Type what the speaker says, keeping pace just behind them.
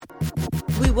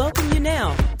We welcome you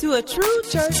now to A True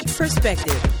Church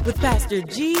Perspective with Pastor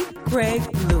G. Craig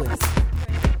Lewis.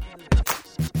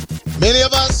 Many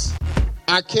of us,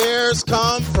 our cares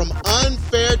come from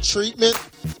unfair treatment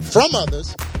from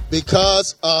others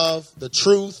because of the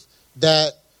truth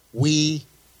that we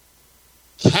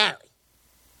carry.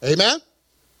 Amen?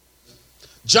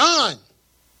 John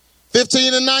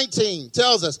 15:19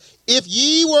 tells us, if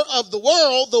ye were of the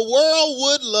world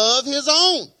would love his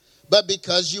own. But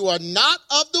because you are not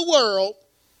of the world,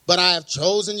 but I have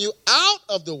chosen you out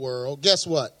of the world, guess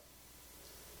what?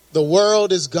 The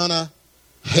world is gonna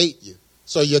hate you.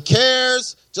 So your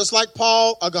cares, just like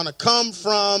Paul, are gonna come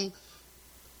from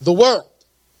the world.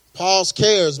 Paul's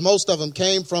cares, most of them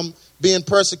came from being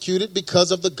persecuted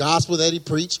because of the gospel that he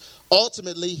preached.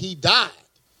 Ultimately, he died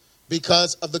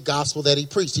because of the gospel that he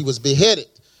preached. He was beheaded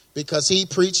because he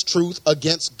preached truth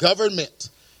against government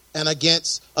and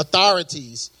against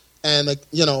authorities and,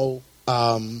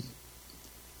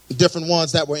 different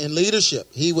ones that were in leadership.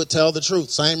 He would tell the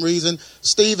truth. Same reason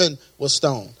Stephen was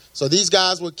stoned. So these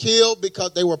guys were killed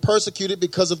because they were persecuted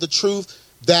because of the truth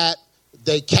that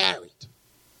they carried.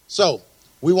 So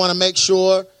we want to make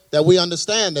sure that we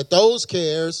understand that those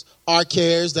cares are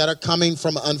cares that are coming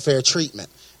from unfair treatment.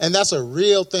 And that's a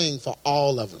real thing for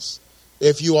all of us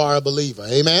if you are a believer.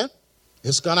 Amen?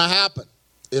 It's going to happen.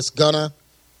 It's going to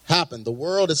happen. The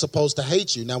world is supposed to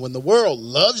hate you. Now, when the world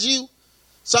loves you,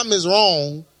 something is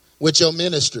wrong with your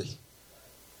ministry.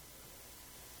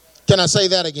 Can I say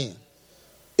that again?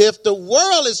 If the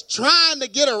world is trying to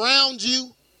get around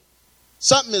you,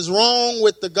 something is wrong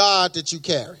with the God that you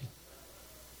carry.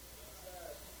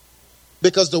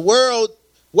 Because the world,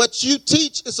 what you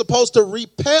teach is supposed to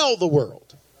repel the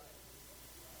world.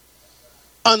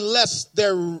 Unless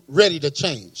they're ready to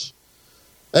change.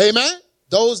 Amen?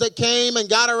 Those that came and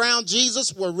got around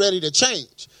Jesus were ready to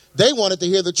change. They wanted to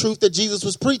hear the truth that Jesus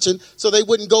was preaching so they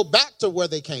wouldn't go back to where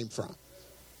they came from.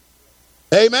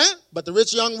 Amen? But the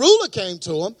rich young ruler came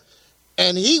to him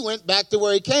and he went back to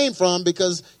where he came from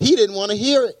because he didn't want to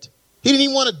hear it. He didn't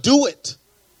even want to do it,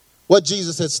 what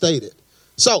Jesus had stated.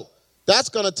 So that's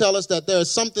going to tell us that there is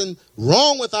something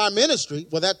wrong with our ministry.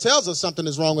 Well, that tells us something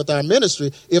is wrong with our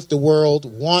ministry if the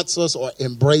world wants us or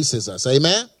embraces us.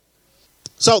 Amen?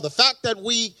 So the fact that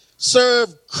we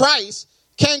serve Christ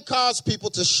can cause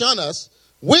people to shun us,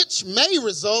 which may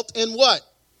result in what?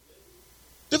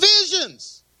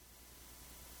 Divisions.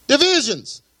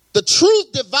 Divisions. The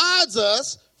truth divides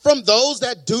us from those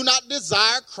that do not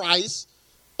desire Christ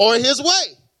or his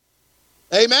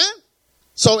way. Amen?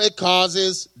 So it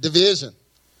causes division.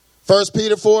 1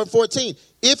 Peter 4:14.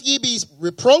 If ye be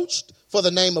reproached for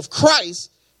the name of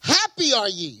Christ, happy are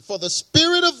ye, for the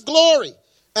Spirit of glory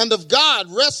and of God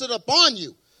rested upon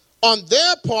you. On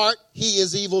their part, he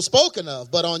is evil spoken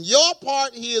of. But on your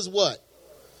part, he is what?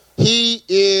 He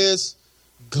is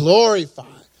glorified.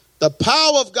 The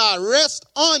power of God rests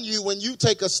on you when you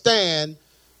take a stand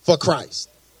for Christ.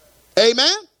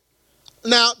 Amen?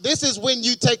 Now, this is when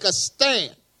you take a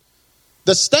stand.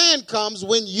 The stand comes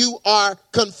when you are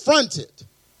confronted.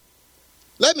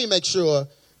 Let me make sure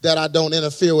that I don't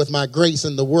interfere with my Grace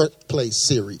in the Workplace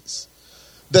series.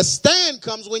 The stand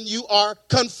comes when you are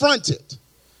confronted.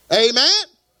 Amen?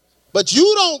 But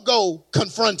you don't go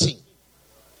confronting.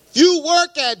 If you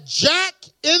work at Jack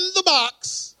in the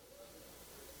Box,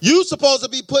 you're supposed to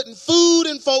be putting food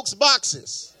in folks'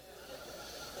 boxes.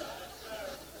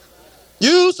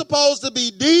 You're supposed to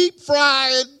be deep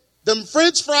frying them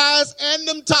French fries and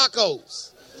them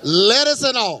tacos, lettuce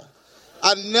and all.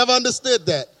 I never understood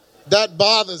that. That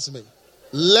bothers me.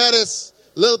 Lettuce,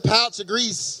 little pouch of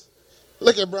grease.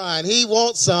 Look at Brian. He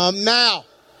wants some now.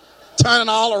 Turning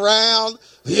all around.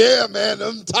 Yeah, man,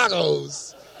 them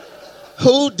tacos.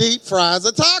 Who deep fries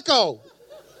a taco?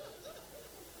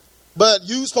 But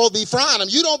you supposed to be frying them.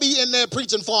 You don't be in there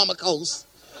preaching pharmacos.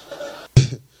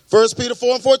 1 Peter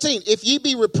 4:14. If ye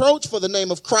be reproached for the name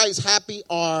of Christ, happy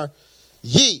are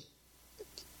ye.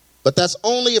 But that's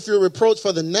only if you're reproached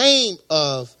for the name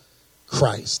of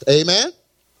Christ. Amen?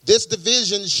 This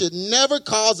division should never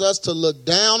cause us to look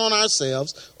down on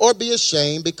ourselves or be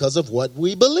ashamed because of what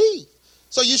we believe.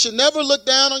 So you should never look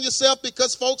down on yourself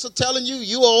because folks are telling you,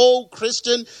 you are old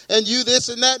Christian and you this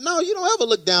and that. No, you don't ever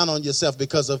look down on yourself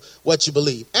because of what you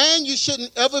believe. And you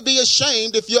shouldn't ever be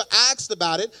ashamed if you're asked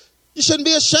about it. You shouldn't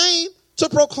be ashamed to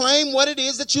proclaim what it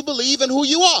is that you believe and who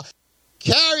you are.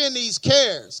 Carrying these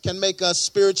cares can make us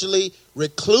spiritually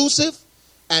reclusive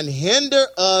and hinder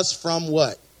us from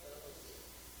what?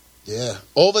 Yeah.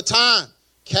 Over time,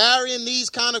 carrying these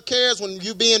kind of cares when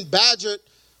you're being badgered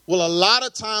will a lot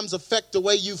of times affect the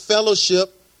way you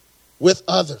fellowship with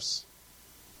others.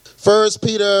 1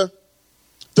 Peter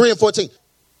 3 and 14.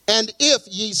 And if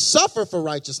ye suffer for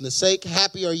righteousness' sake,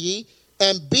 happy are ye,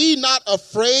 and be not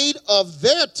afraid of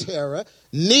their terror,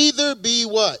 neither be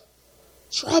what?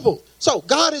 Troubled. So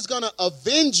God is going to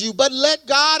avenge you, but let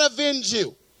God avenge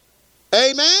you.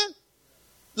 Amen?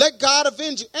 Let God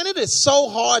avenge you. And it is so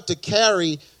hard to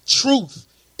carry truth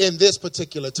in this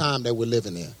particular time that we're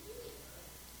living in.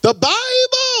 The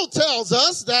Bible tells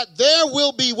us that there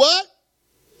will be what?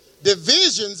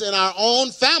 Divisions in our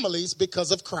own families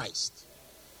because of Christ.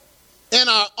 In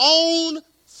our own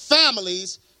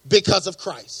families because of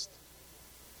Christ.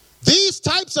 These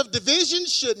types of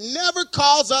divisions should never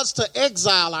cause us to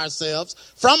exile ourselves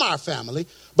from our family,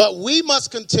 but we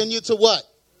must continue to what?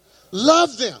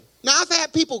 Love them. Now, I've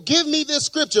had people give me this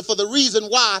scripture for the reason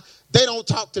why they don't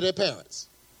talk to their parents.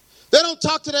 They don't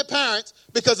talk to their parents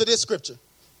because of this scripture.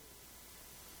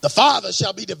 The father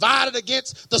shall be divided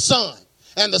against the son,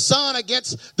 and the son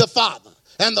against the father,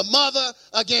 and the mother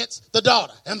against the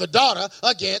daughter, and the daughter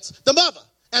against the mother,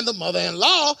 and the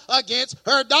mother-in-law against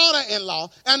her daughter-in-law,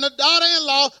 and the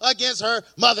daughter-in-law against her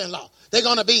mother-in-law. They're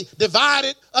going to be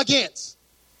divided against.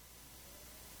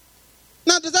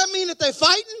 Now, does that mean that they're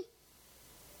fighting?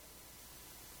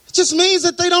 It just means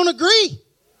that they don't agree.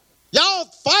 Y'all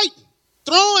fighting,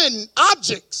 throwing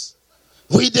objects.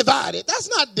 We divided. That's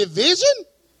not division.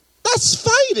 That's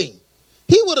fighting.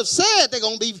 He would have said they're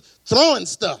going to be throwing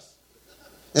stuff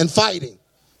and fighting.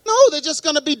 No, they're just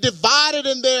going to be divided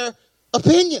in their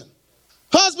opinion.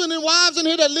 Husband and wives in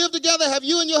here that live together, have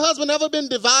you and your husband ever been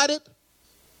divided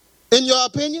in your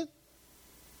opinion?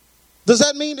 Does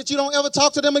that mean that you don't ever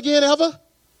talk to them again ever?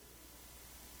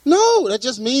 No, that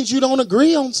just means you don't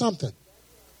agree on something.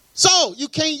 So you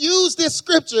can't use this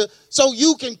scripture so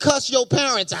you can cuss your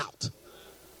parents out.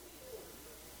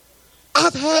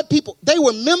 I've had people, they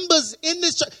were members in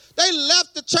this church. They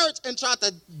left the church and tried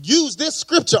to use this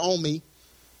scripture on me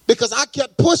because I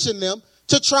kept pushing them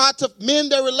to try to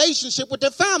mend their relationship with their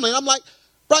family. And I'm like,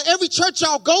 bro, every church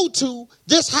y'all go to,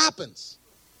 this happens.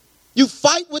 You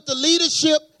fight with the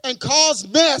leadership and cause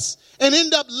mess and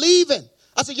end up leaving.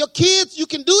 I said, your kids, you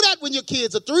can do that when your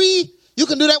kids are 3. You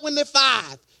can do that when they're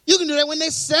 5. You can do that when they're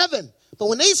 7. But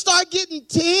when they start getting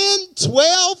 10,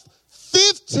 12,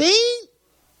 15,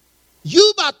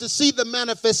 you about to see the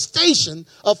manifestation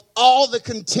of all the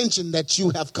contention that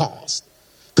you have caused.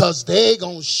 Because they're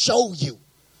going to show you.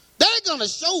 They're going to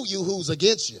show you who's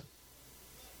against you.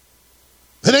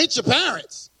 It ain't your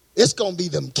parents. It's going to be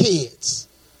them kids.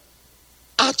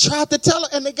 I tried to tell her,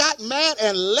 and they got mad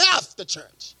and left the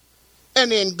church. And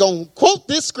then go quote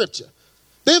this scripture.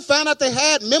 Then found out they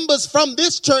had members from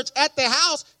this church at their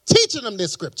house teaching them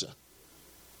this scripture.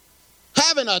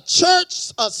 Having a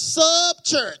church, a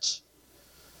sub-church,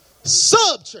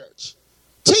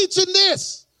 teaching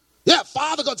this. Yeah,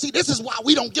 Father, God, see, this is why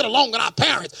we don't get along with our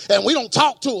parents and we don't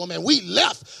talk to them and we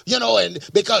left, and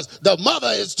because the mother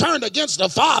is turned against the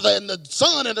father and the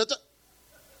son and the...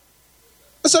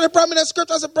 So they brought me that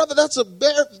scripture. I said, brother, that's a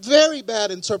very, very bad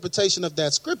interpretation of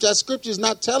that scripture. That scripture is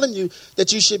not telling you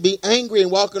that you should be angry and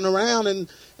walking around and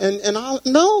all.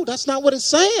 No, that's not what it's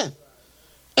saying.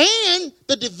 And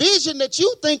the division that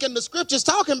you think in the scripture is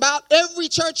talking about, every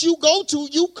church you go to,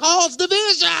 you cause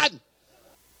division.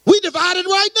 We divided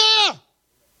right now.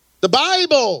 The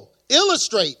Bible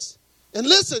illustrates. And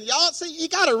listen, y'all, see, you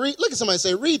got to read. Look at somebody and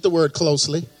say, read the word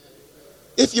closely.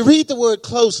 If you read the word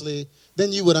closely,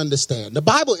 then you would understand. The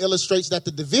Bible illustrates that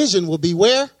the division will be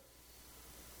where?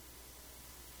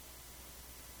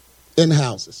 In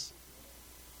houses.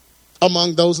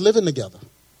 Among those living together.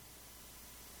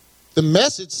 The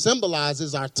message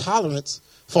symbolizes our tolerance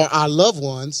for our loved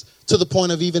ones to the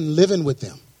point of even living with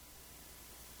them.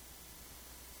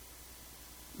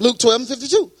 Luke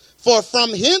 12:52. For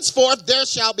from henceforth there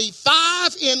shall be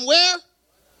 5 in where?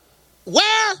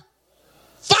 Where?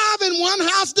 5 in one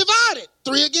house divided.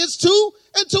 3 against 2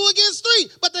 and 2 against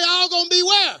 3. But they all going to be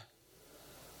where?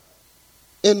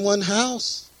 In one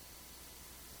house.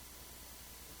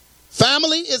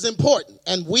 Family is important,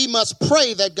 and we must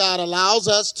pray that God allows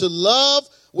us to love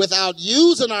without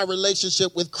using our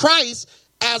relationship with Christ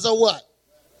as a what?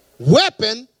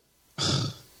 Weapon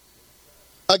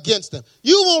against them.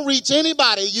 You won't reach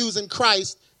anybody using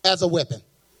Christ as a weapon.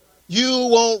 You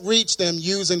won't reach them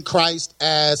using Christ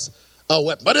as a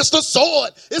weapon. But it's the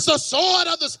sword. It's the sword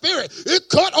of the Spirit. It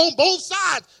cut on both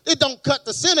sides. It don't cut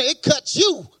the sinner. It cuts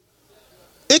you.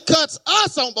 It cuts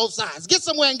us on both sides. Get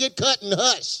somewhere and get cut and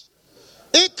hush.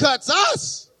 It cuts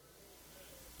us.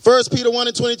 1 Peter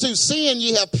 1:22, seeing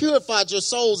ye have purified your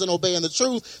souls in obeying the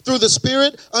truth through the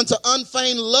Spirit unto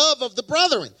unfeigned love of the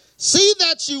brethren. See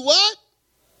that you what?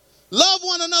 Love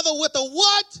one another with a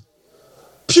what?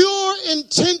 Pure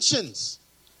intentions.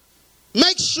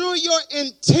 Make sure your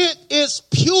intent is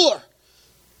pure.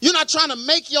 You're not trying to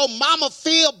make your mama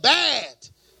feel bad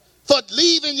for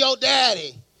leaving your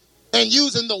daddy and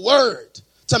using the word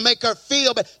to make her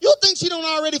feel bad. You think she don't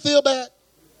already feel bad?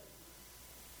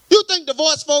 You think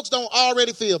divorced folks don't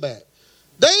already feel bad?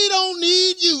 They don't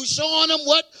need you showing them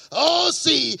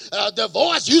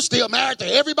divorce, you still married to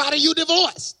everybody you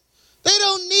divorced. They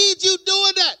don't need you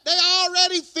doing that. They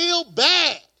already feel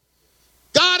bad.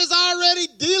 God is already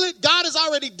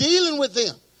dealing with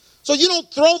them. So you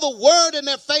don't throw the word in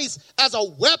their face as a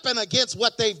weapon against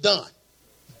what they've done.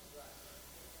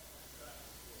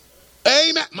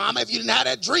 Amen. Mama, if you didn't have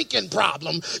that drinking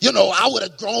problem, I would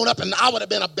have grown up and I would have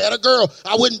been a better girl.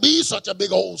 I wouldn't be such a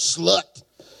big old slut.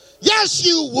 Yes,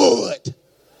 you would.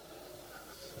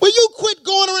 Will you quit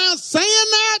going around saying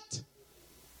that?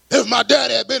 If my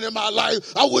daddy had been in my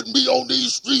life, I wouldn't be on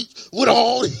these streets with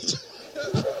all these.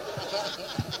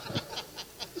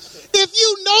 If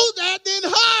you know that, then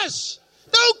hush.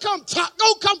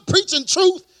 Don't come preaching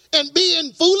truth and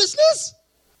being foolishness.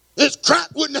 This crap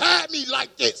wouldn't have me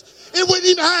like this. It wouldn't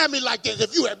even have me like this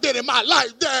if you had been in my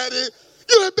life, Daddy.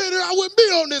 You had been here, I wouldn't be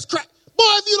on this crack. Boy,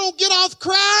 if you don't get off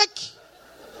crack,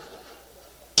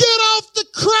 get off the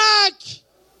crack.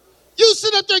 You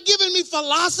sit up there giving me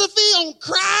philosophy on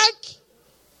crack.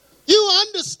 You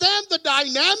understand the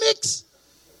dynamics,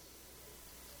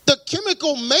 the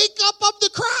chemical makeup of the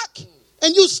crack,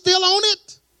 and you still on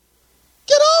it?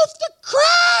 Get off the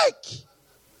crack.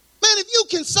 Man, if you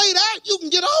can say that, you can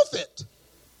get off it.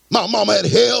 My mama had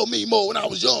held me more when I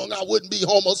was young. I wouldn't be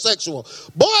homosexual.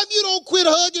 Boy, if you don't quit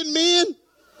hugging men,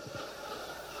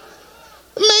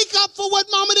 make up for what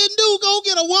mama didn't do. Go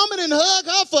get a woman and hug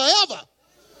her forever.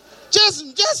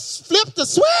 Just flip the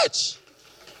switch.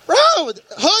 Bro,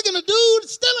 hugging a dude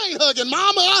still ain't hugging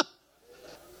mama.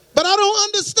 But I don't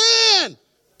understand.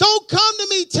 Don't come to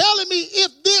me telling me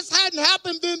if this hadn't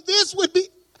happened, then this would be.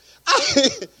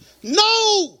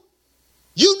 No.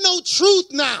 You know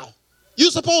truth now.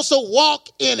 You're supposed to walk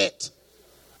in it.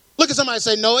 Look at somebody and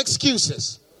say, no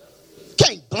excuses.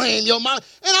 Can't blame your mom.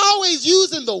 And always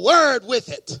using the word with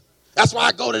it. That's why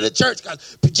I go to the church,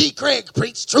 because G. Craig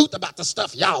preached truth about the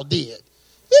stuff y'all did.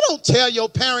 You don't tell your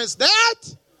parents that.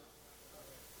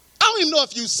 I don't even know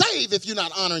if you save if you're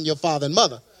not honoring your father and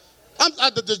mother.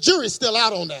 The jury's still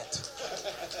out on that.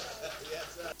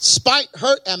 Spite,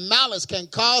 hurt, and malice can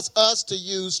cause us to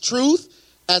use truth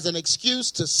as an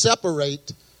excuse to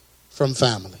separate from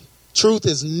family. Truth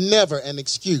is never an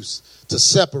excuse to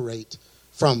separate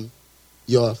from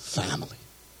your family.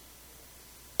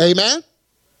 Amen?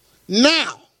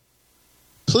 Now,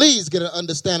 please get an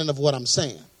understanding of what I'm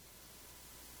saying.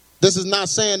 This is not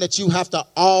saying that you have to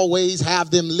always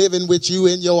have them living with you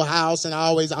in your house and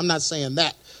always. I'm not saying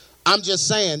that. I'm just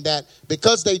saying that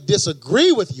because they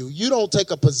disagree with you, you don't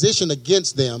take a position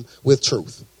against them with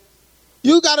truth.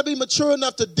 You got to be mature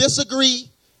enough to disagree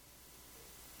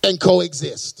and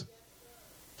coexist.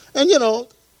 And,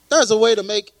 there's a way to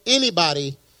make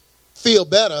anybody feel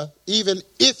better, even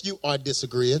if you are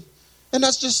disagreeing, and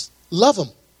that's just love them.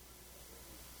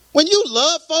 When you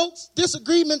love folks,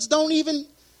 disagreements don't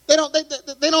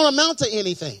amount to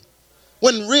anything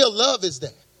when real love is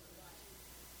there.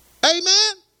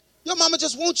 Amen? Your mama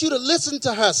just wants you to listen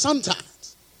to her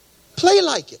sometimes. Play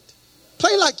like it.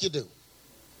 Play like you do.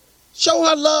 Show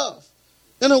her love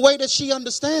in a way that she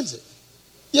understands it.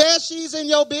 Yeah, she's in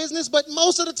your business, but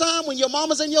most of the time when your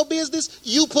mama's in your business,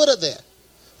 you put her there.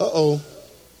 Uh-oh.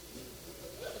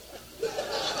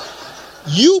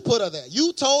 You put her there.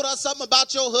 You told her something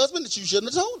about your husband that you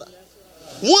shouldn't have told her.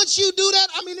 Once you do that,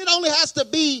 it only has to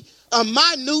be a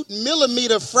minute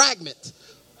millimeter fragment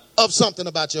of something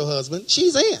about your husband.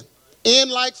 She's in. In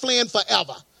like Flynn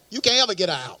forever. You can't ever get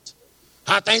her out.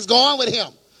 How things going with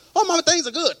him? Oh, mama, things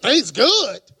are good. Things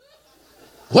good?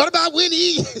 What about when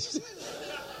he...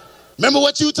 Remember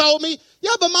what you told me?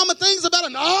 Yeah, but mama, things are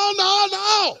better. No.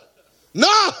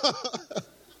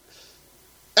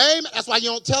 Amen. That's why you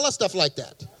don't tell her stuff like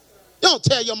that. You don't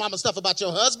tell your mama stuff about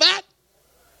your husband.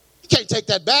 You can't take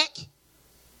that back.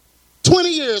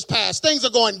 20 years passed. Things are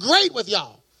going great with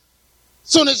y'all.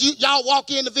 Soon as y'all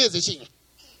walk in to visit, she...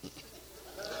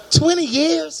 20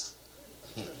 years?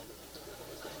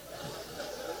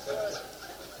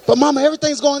 But mama,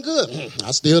 everything's going good.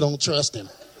 I still don't trust him.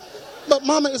 But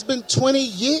mama, it's been 20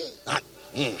 years.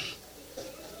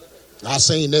 I've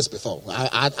seen this before.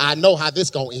 I know how this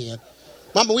gonna end.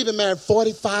 Mama, we've been married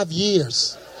 45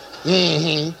 years.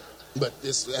 But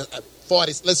this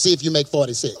 40. Let's see if you make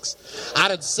 46. I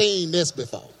done seen this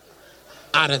before.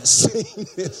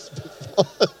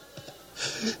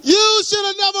 You should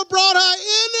have never brought her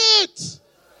in it.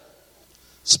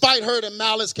 Spite, hurt, and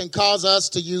malice can cause us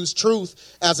to use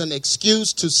truth as an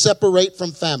excuse to separate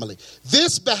from family.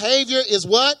 This behavior is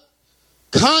what?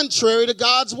 Contrary to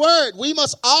God's word. We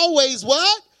must always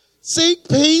what? Seek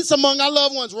peace among our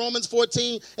loved ones. Romans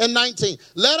 14 and 19.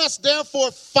 Let us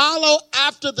therefore follow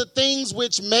after the things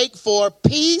which make for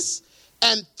peace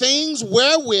and things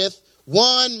wherewith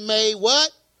one may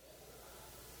what?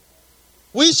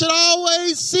 We should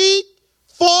always seek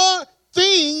for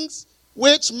things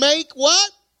which make what?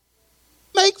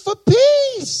 Make for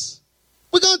peace.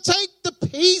 We're going to take the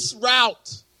peace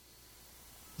route.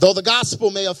 Though the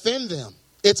gospel may offend them,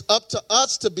 it's up to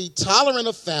us to be tolerant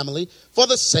of family for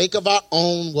the sake of our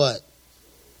own what?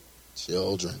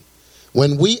 Children.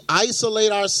 When we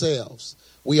isolate ourselves,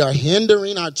 we are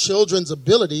hindering our children's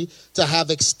ability to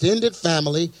have extended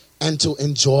family and to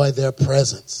enjoy their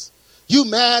presence. You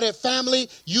mad at family,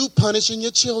 you punishing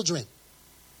your children.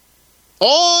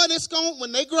 Oh, and it's going,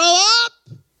 when they grow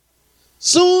up,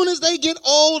 soon as they get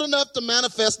old enough to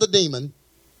manifest the demon,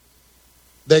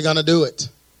 they're going to do it.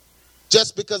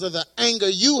 Just because of the anger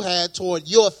you had toward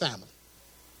your family.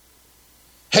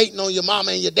 Hating on your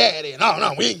mama and your daddy. And, oh,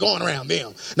 no, we ain't going around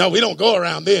them. No, we don't go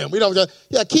around them. We don't.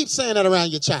 Yeah, keep saying that around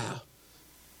your child.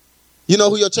 You know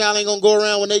who your child ain't going to go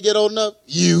around when they get old enough?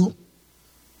 You.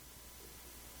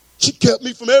 She kept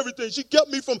me from everything. She kept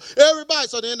me from everybody.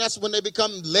 So then that's when they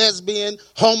become lesbian,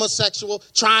 homosexual,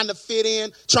 trying to fit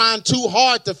in, trying too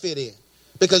hard to fit in.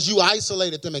 Because you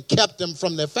isolated them and kept them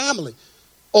from their family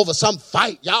over some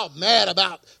fight. Y'all mad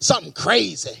about something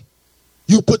crazy.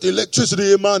 You put the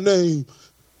electricity in my name.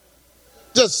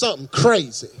 Just something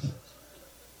crazy.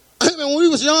 I mean, when we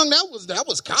was young, that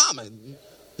was common.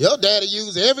 Your daddy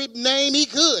used every name he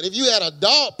could. If you had a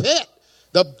dog pet,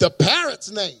 the parrot's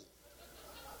name.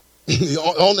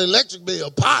 On the electric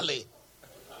bill, Polly.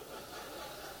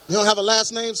 You don't have a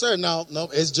last name, sir? No,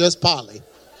 it's just Polly.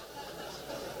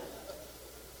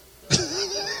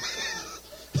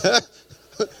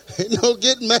 Ain't no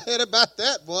getting mad about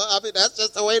that, boy. I mean, that's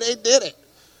just the way they did it.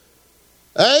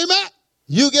 Amen.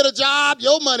 You get a job,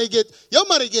 your money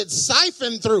gets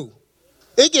siphoned through.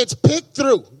 It gets picked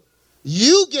through.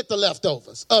 You get the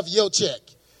leftovers of your check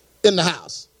in the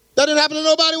house. That didn't happen to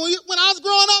nobody when I was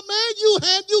growing up,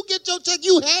 man. You get your check,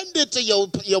 you hand it to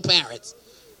your parents.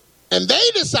 And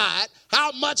they decide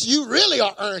how much you really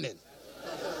are earning.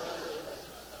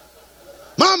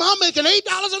 Mama, I'm making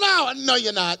 $8 an hour. No,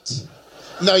 you're not.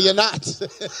 No, you're not.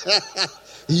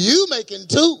 You making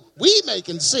 2. We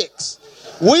making 6.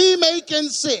 We making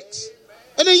 6.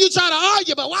 And then you try to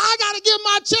argue, but why I got to give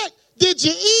my check? Did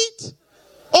you eat?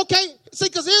 Okay, see,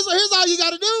 because here's all you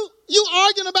got to do. You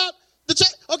arguing about the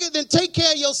check. Okay, then take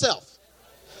care of yourself.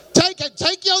 Take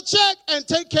your check and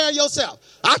take care of yourself.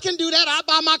 I can do that. I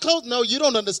buy my clothes. No, you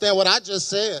don't understand what I just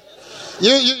said.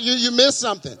 You missed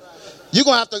something. You're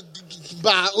going to have to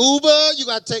buy Uber. You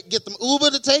got to get them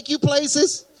Uber to take you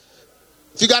places.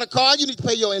 If you got a car, you need to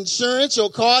pay your insurance, your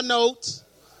car notes,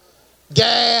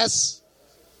 gas.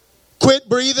 Quit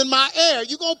breathing my air.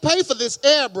 You're going to pay for this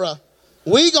air, bruh.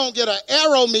 We going to get an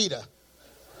aerometer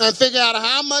and figure out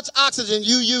how much oxygen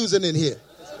you using in here.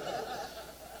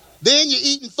 Then you're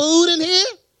eating food in here.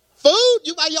 Food?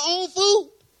 You buy your own food?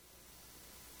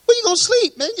 Where you going to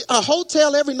sleep, man? A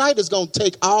hotel every night is going to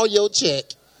take all your check.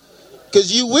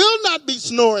 Because you will not be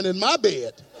snoring in my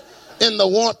bed in the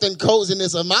warmth and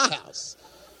coziness of my house.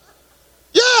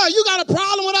 Yeah, you got a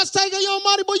problem with us taking your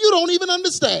money, but you don't even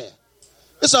understand.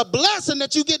 It's a blessing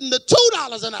that you're getting the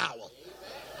 $2 an hour.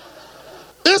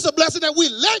 It's a blessing that we're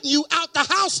letting you out the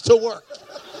house to work.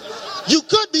 You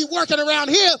could be working around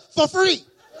here for free.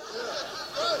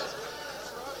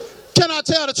 Can I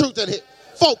tell the truth that here?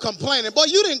 Folk complaining, boy,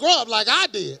 you didn't grow up like I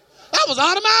did. That was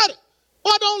automatic.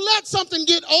 Boy, don't let something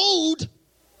get old.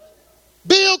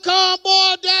 Bill come,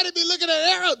 boy, daddy be looking at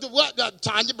arrow. What?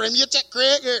 Tanya, bring me your check,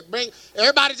 Craig. Here,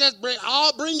 everybody just bring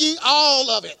ye all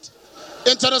of it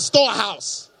into the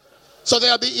storehouse. So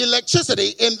there'll be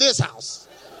electricity in this house.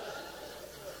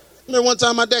 I remember one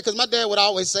time because my dad would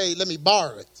always say, let me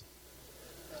borrow it.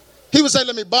 He would say,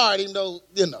 let me borrow it, even though,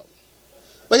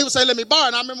 But he would say, let me borrow it.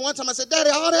 And I remember one time I said, Daddy,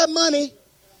 all that money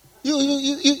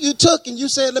you took and you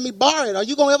said, let me borrow it. Are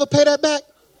you going to ever pay that back?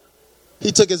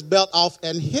 He took his belt off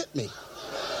and hit me.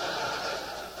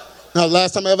 Now,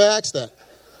 last time I ever asked that.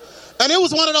 And it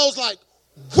was one of those like,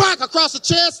 whack across the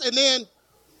chest and then,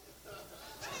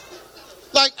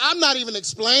 like, I'm not even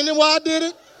explaining why I did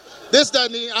it. This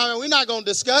doesn't even, we're not going to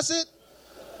discuss it.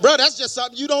 Bro, that's just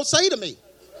something you don't say to me.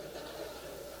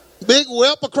 Big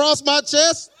whelp across my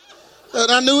chest.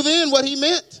 And I knew then what he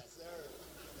meant.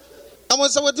 I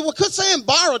went, so quit saying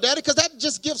borrow, Daddy, because that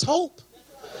just gives hope.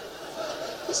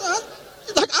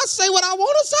 He's like, I say what I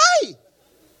want to say.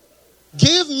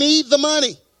 Give me the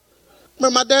money.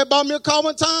 Remember my dad bought me a car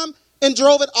one time and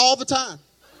drove it all the time.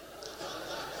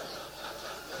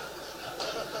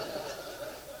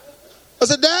 I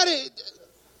said, Daddy,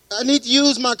 I need to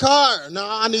use my car. No,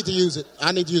 I need to use it.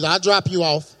 I'll drop you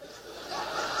off.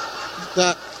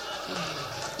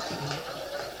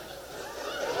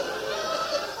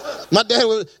 My dad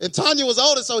and Tanya was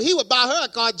older, so he would buy her a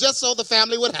car just so the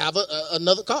family would have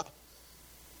another car.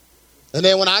 And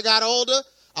then when I got older,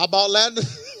 I bought Landon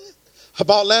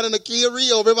a Kia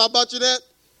Rio. Remember I bought you that?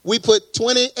 We put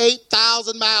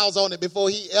 28,000 miles on it before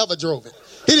he ever drove it.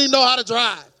 He didn't know how to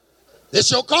drive. It's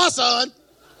your car, son.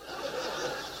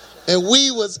 And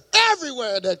we was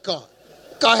everywhere in that car.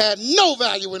 The car had no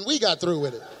value when we got through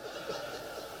with it.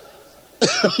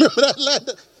 Remember that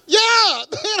Landon? Yeah,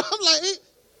 man, I'm like,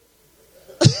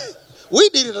 we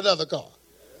needed another car.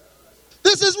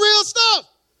 This is real stuff.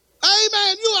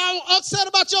 Amen. You are upset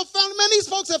about your family. Man, these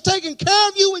folks have taken care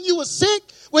of you when you were sick,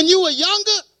 when you were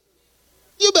younger.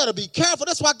 You better be careful.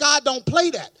 That's why God don't play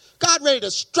that. God ready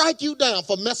to strike you down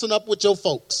for messing up with your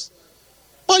folks.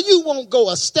 Or you won't go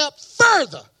a step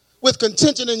further with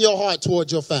contention in your heart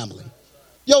towards your family.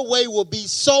 Your way will be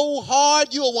so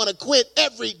hard you'll want to quit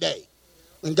every day.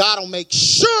 And God will make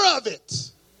sure of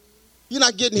it. You're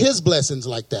not getting his blessings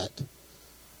like that.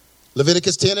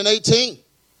 Leviticus 10:18.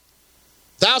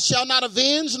 Thou shalt not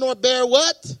avenge nor bear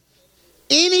what?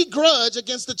 Any grudge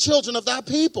against the children of thy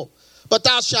people. But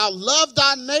thou shalt love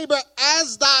thy neighbor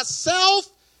as thyself.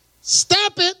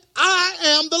 Stamp it, I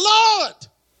am the Lord.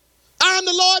 I am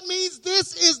the Lord means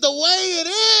this is the way it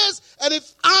is. And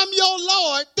if I'm your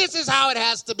Lord, this is how it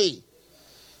has to be.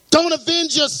 Don't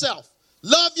avenge yourself.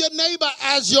 Love your neighbor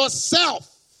as yourself.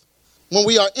 When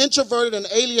we are introverted and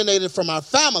alienated from our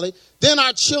family, then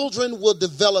our children will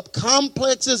develop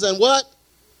complexes and what?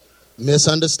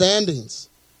 Misunderstandings.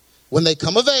 When they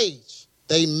come of age,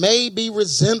 they may be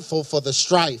resentful for the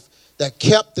strife that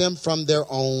kept them from their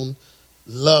own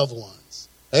loved ones.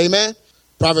 Amen.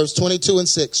 Proverbs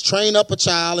 22:6. Train up a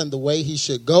child in the way he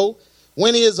should go.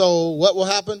 When he is old, what will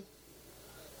happen?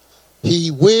 He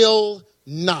will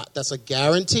not. That's a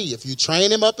guarantee. If you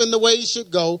train him up in the way he should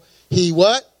go, he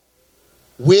what?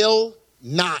 Will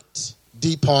not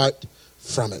depart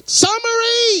from it.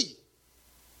 Summary.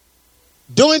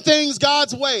 Doing things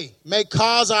God's way may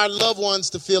cause our loved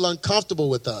ones to feel uncomfortable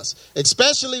with us,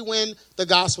 especially when the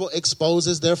gospel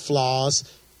exposes their flaws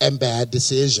and bad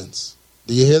decisions.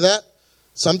 Do you hear that?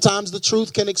 Sometimes the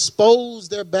truth can expose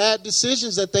their bad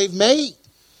decisions that they've made.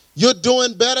 You're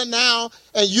doing better now,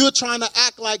 and you're trying to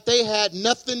act like they had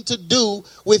nothing to do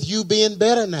with you being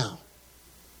better now.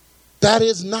 That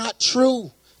is not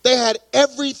true. They had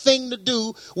everything to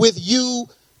do with you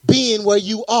being where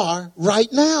you are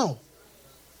right now.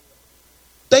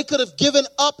 They could have given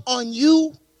up on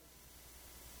you,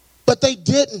 but they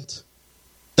didn't.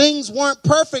 Things weren't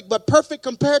perfect, but perfect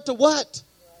compared to what?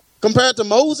 Compared to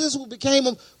Moses, who became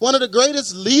one of the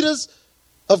greatest leaders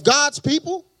of God's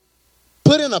people,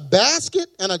 put in a basket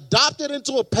and adopted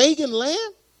into a pagan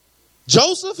land?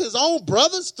 Joseph, his own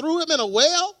brothers, threw him in a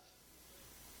well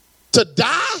to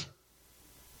die,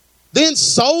 then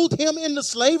sold him into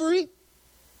slavery.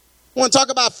 Want to talk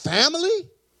about family?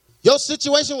 Your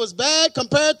situation was bad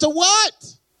compared to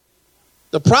what?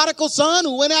 The prodigal son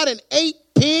who went out and ate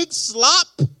pig slop?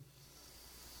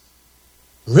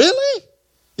 Really?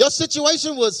 Your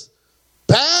situation was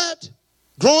bad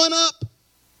growing up?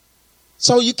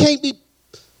 So you can't be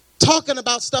talking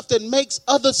about stuff that makes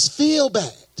others feel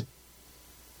bad.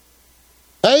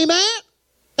 Amen?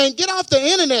 And get off the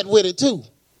internet with it too.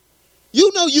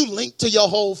 You know you linked to your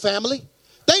whole family.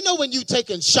 They know when you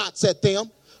taking shots at them.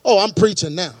 Oh, I'm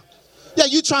preaching now. Yeah,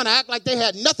 you trying to act like they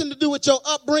had nothing to do with your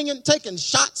upbringing, taking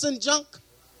shots and junk.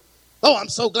 Oh, I'm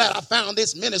so glad I found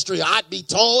this ministry. I'd be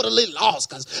totally lost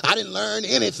because I didn't learn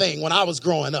anything when I was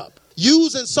growing up.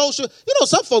 Using social,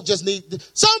 some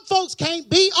folks can't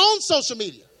be on social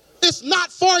media. It's not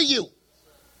for you.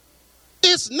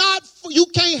 You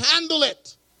can't handle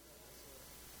it.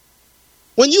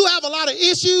 When you have a lot of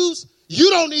issues, you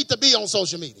don't need to be on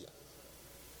social media.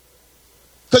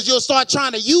 Because you'll start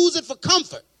trying to use it for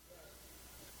comfort.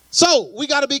 So we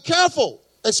got to be careful,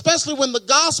 especially when the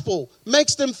gospel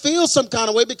makes them feel some kind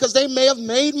of way because they may have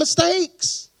made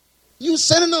mistakes. You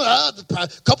sending them,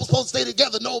 couples supposed to stay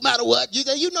together no matter what.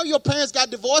 You know your parents got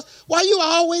divorced. Why are you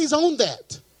always on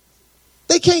that?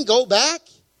 They can't go back.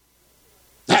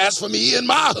 As for me and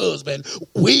my husband,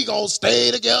 we gonna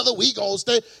stay together. We gonna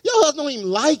stay. Your husband don't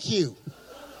even like you.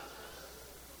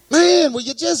 Man, will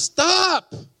you just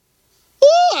stop?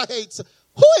 Ooh, I hate.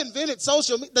 Who invented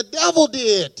social media? The devil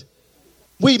did.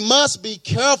 We must be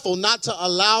careful not to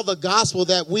allow the gospel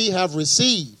that we have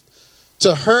received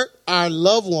to hurt our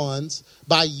loved ones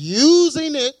by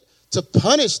using it to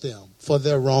punish them for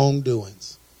their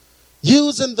wrongdoings.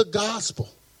 Using the gospel.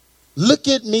 Look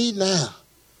at me now.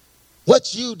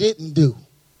 What you didn't do,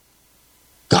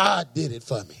 God did it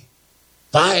for me.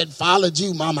 If I had followed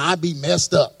you, Mama, I'd be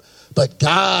messed up. But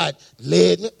God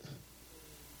led me.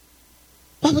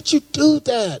 Why would you do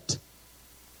that?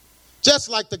 Just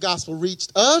like the gospel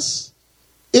reached us,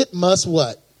 it must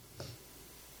what?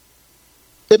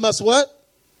 It must what?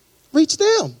 Reach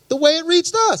them the way it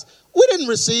reached us. We didn't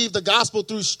receive the gospel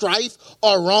through strife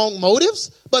or wrong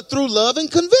motives, but through love and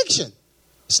conviction.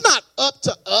 It's not up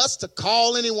to us to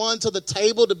call anyone to the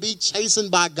table to be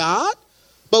chastened by God,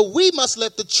 but we must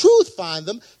let the truth find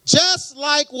them, just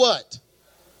like what?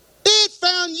 It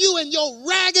found you in your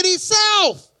raggedy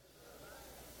self.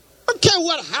 I don't care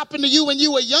what happened to you when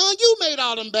you were young. You made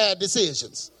all them bad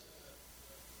decisions.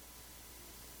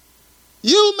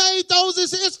 You made those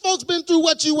decisions. Folks been through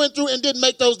what you went through and didn't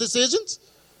make those decisions.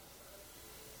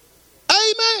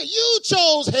 Amen. You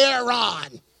chose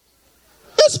heroin.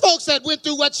 There's folks that went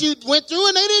through what you went through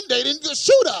and they didn't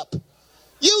shoot up.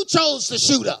 You chose to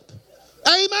shoot up.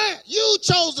 Amen. You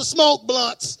chose to smoke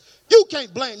blunts. You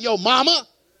can't blame your mama.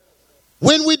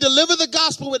 When we deliver the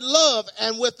gospel with love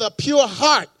and with a pure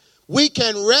heart, we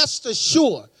can rest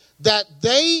assured that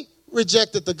they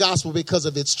rejected the gospel because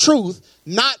of its truth,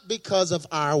 not because of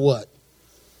our what?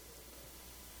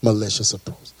 Malicious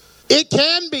approach. It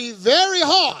can be very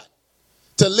hard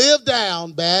to live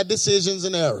down bad decisions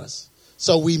and errors.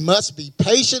 So we must be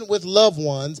patient with loved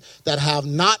ones that have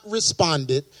not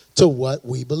responded to what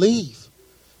we believe.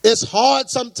 It's hard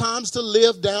sometimes to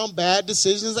live down bad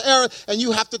decisions and errors, and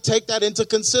you have to take that into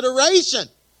consideration.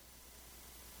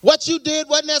 What you did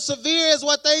wasn't as severe as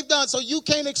what they've done, so you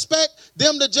can't expect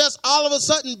them to just all of a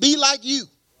sudden be like you.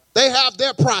 They have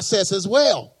their process as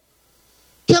well.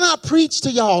 Can I preach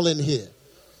to y'all in here?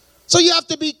 So you have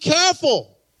to be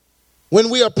careful when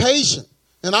we are patient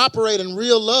and operate in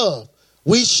real love.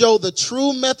 We show the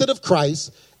true method of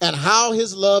Christ and how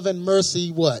his love and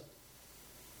mercy what?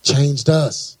 Changed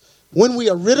us. When we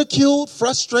are ridiculed,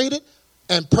 frustrated,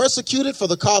 and persecuted for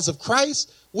the cause of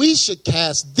Christ, we should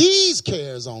cast these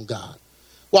cares on God.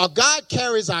 While God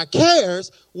carries our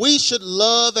cares, we should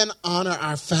love and honor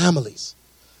our families.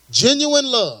 Genuine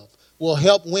love will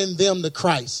help win them to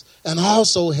Christ and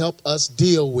also help us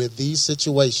deal with these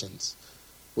situations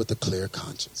with a clear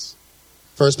conscience.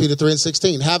 1 Peter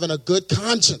 3:16, having a good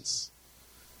conscience,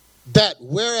 that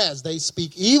whereas they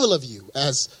speak evil of you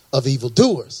as of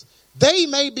evildoers, they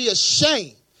may be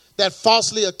ashamed that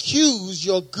falsely accuse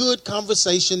your good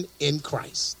conversation in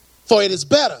Christ. For it is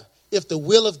better, if the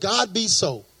will of God be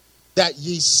so, that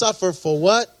ye suffer for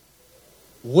what?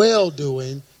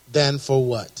 Well-doing, than for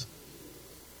what?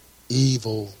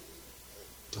 Evil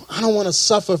doing. I don't want to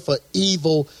suffer for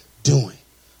evil doing.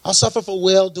 I'll suffer for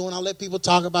well-doing. I'll let people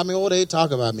talk about me. Oh, they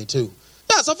talk about me too.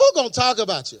 Yeah, so folks going to talk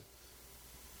about you.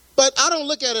 But I don't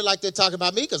look at it like they talk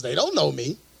about me because they don't know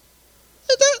me.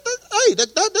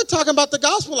 They're talking about the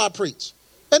gospel I preach.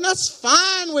 And that's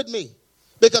fine with me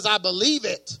because I believe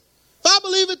it. If I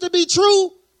believe it to be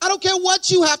true, I don't care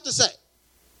what you have to say.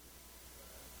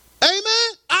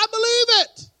 Amen? I believe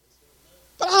it.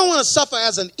 But I don't want to suffer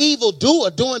as an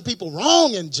evildoer doing people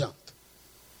wrong and junk.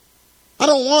 I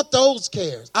don't want those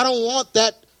cares. I don't want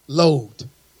that load.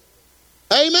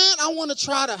 Amen? I want to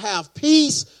try to have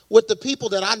peace with the people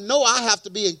that I know I have to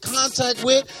be in contact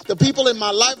with, the people in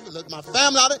my life, my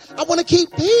family. I want to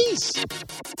keep peace.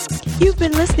 You've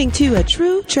been listening to A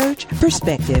True Church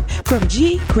Perspective from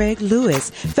G. Craig Lewis,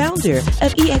 founder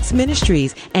of EX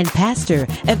Ministries and pastor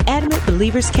of Adamant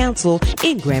Believers Council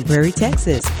in Grand Prairie,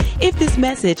 Texas. If this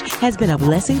message has been a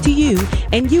blessing to you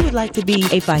and you would like to be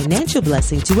a financial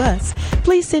blessing to us,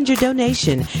 please send your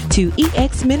donation to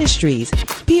EX Ministries,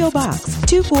 P.O. Box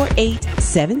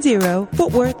 24870,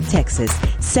 Fort Worth, Texas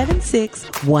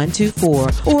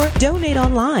 76124, or donate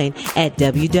online at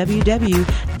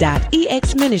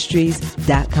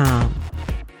www.exministries.com.